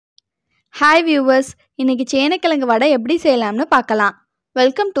Hi viewers, இன்னைக்கு சேனைக்கிழங்கு வடை எப்படி செய்யலாம்னு பார்க்கலாம்.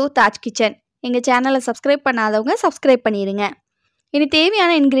 Welcome to Taj kitchen. எங்கள் சேனலை சப்ஸ்கிரைப் பண்ணாதவங்க சப்ஸ்கிரைப் பண்ணிடுங்க. இனி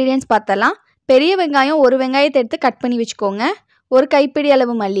தேவையான இன்க்ரீடியன்ட்ஸ் பார்த்தலாம். பெரிய வெங்காயம் ஒரு வெங்காயத்தை எடுத்து கட் பண்ணி வச்சுக்கோங்க. ஒரு கைப்பிடி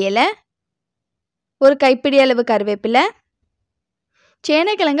அளவு மல்லி இலை, ஒரு கைப்பிடி அளவு கருவேப்பிலை.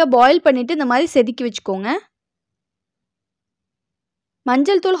 சேனைக்கிழங்கை பாயில் பண்ணிவிட்டு இந்த மாதிரி செதுக்கி வச்சுக்கோங்க.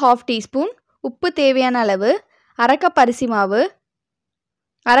 மஞ்சள் தூள் 1/2 டீஸ்பூன், உப்பு தேவையான அளவு, 1/2 கப் அரிசி மாவு,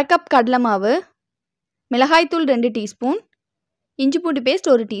 1/2 கப் கடலை மாவு, மிளகாய்த்தூள் 2 டீஸ்பூன், இஞ்சி பூண்டு பேஸ்ட்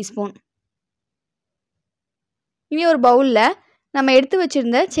 1 டீஸ்பூன். இனி ஒரு பவுலில் நம்ம எடுத்து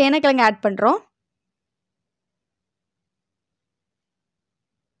வச்சுருந்த சேனைக்கிழங்கு ஆட் பண்ணுறோம்.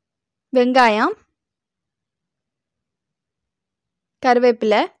 வெங்காயம்,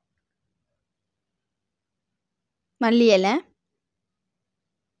 கருவேப்பிலை, மல்லி இலை,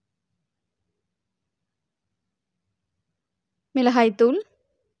 மிளகாய்த்தூள்,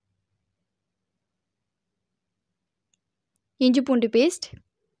 இஞ்சி பூண்டு பேஸ்ட்,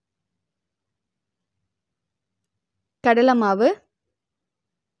 கடலை மாவு,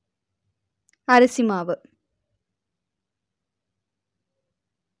 அரிசி மாவு,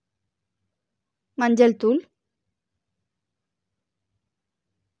 மஞ்சள் தூள்,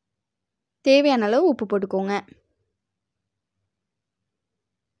 தேவையான அளவு உப்பு போட்டுக்கோங்க.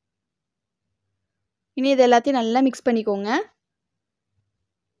 இனி இது எல்லாத்தையும் நல்லா மிக்ஸ் பண்ணிக்கோங்க.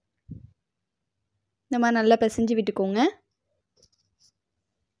 இந்த மாதிரி நல்லா பிசைஞ்சு விட்டுக்கோங்க.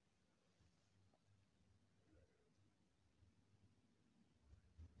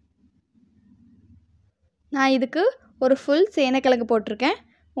 நான் இதுக்கு ஒரு ஃபுல் சேனைக்கிழங்கு போட்டிருக்கேன்.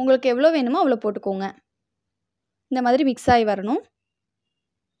 உங்களுக்கு எவ்வளோ வேணுமோ அவ்வளோ போட்டுக்கோங்க. இந்த மாதிரி மிக்ஸ் ஆகி வரணும்.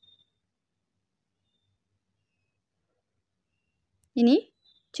 இனி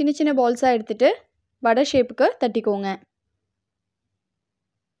சின்ன சின்ன பால்ஸாக எடுத்துகிட்டு வடை ஷேப்புக்கு தட்டிக்கோங்க.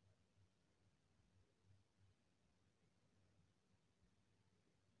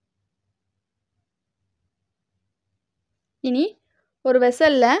 இனி ஒரு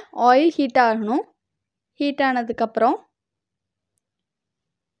வெசலில் ஆயில் ஹீட் ஆகணும். ஹீட் ஆனதுக்கப்புறம்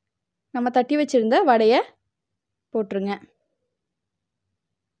நம்ம தட்டி வச்சுருந்த வடையை போட்டுருங்க.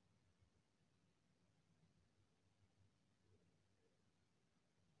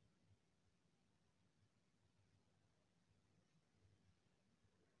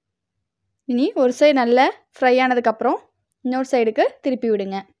 இனி ஒரு சைடு நல்லா ஃப்ரை ஆனதுக்கப்புறம் இன்னொரு சைடுக்கு திருப்பி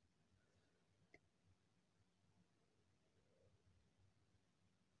விடுங்க.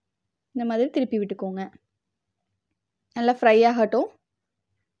 இந்த மாதிரி திருப்பி விட்டுக்கோங்க. நல்லா ஃப்ரை ஆகட்டும்.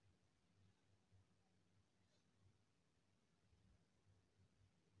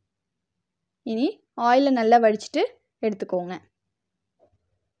 இனி ஆயிலை நல்லா வடிச்சிட்டு எடுத்துக்கோங்க.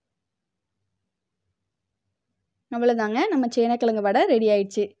 அவ்வளோதாங்க, நம்ம சேனைக்கிழங்கு வடை ரெடி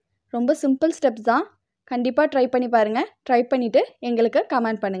ஆயிடுச்சு. ரொம்ப சிம்பிள் ஸ்டெப்ஸ் தான். கண்டிப்பாக ட்ரை பண்ணி பாருங்கள். ட்ரை பண்ணிவிட்டு எங்களுக்கு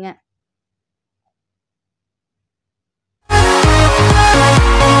கமெண்ட் பண்ணுங்கள்.